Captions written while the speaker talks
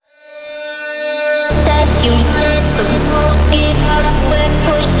You want the most, get out of the way,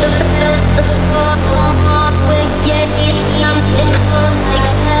 push the pedal to the floor. On my way, yeah, you see I'm getting close, like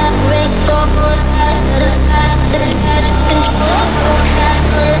staggering goals, faster the fast, the cash control,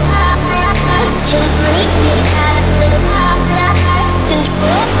 faster the journey, faster the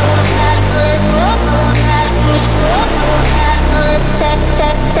control, faster the roll, faster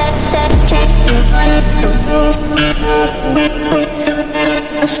tech. You want the most, push the pedal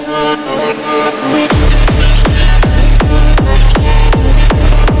to the floor.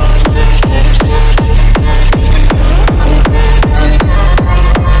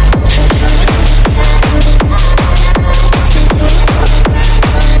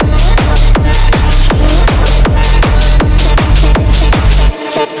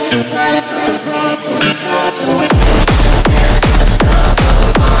 Bye.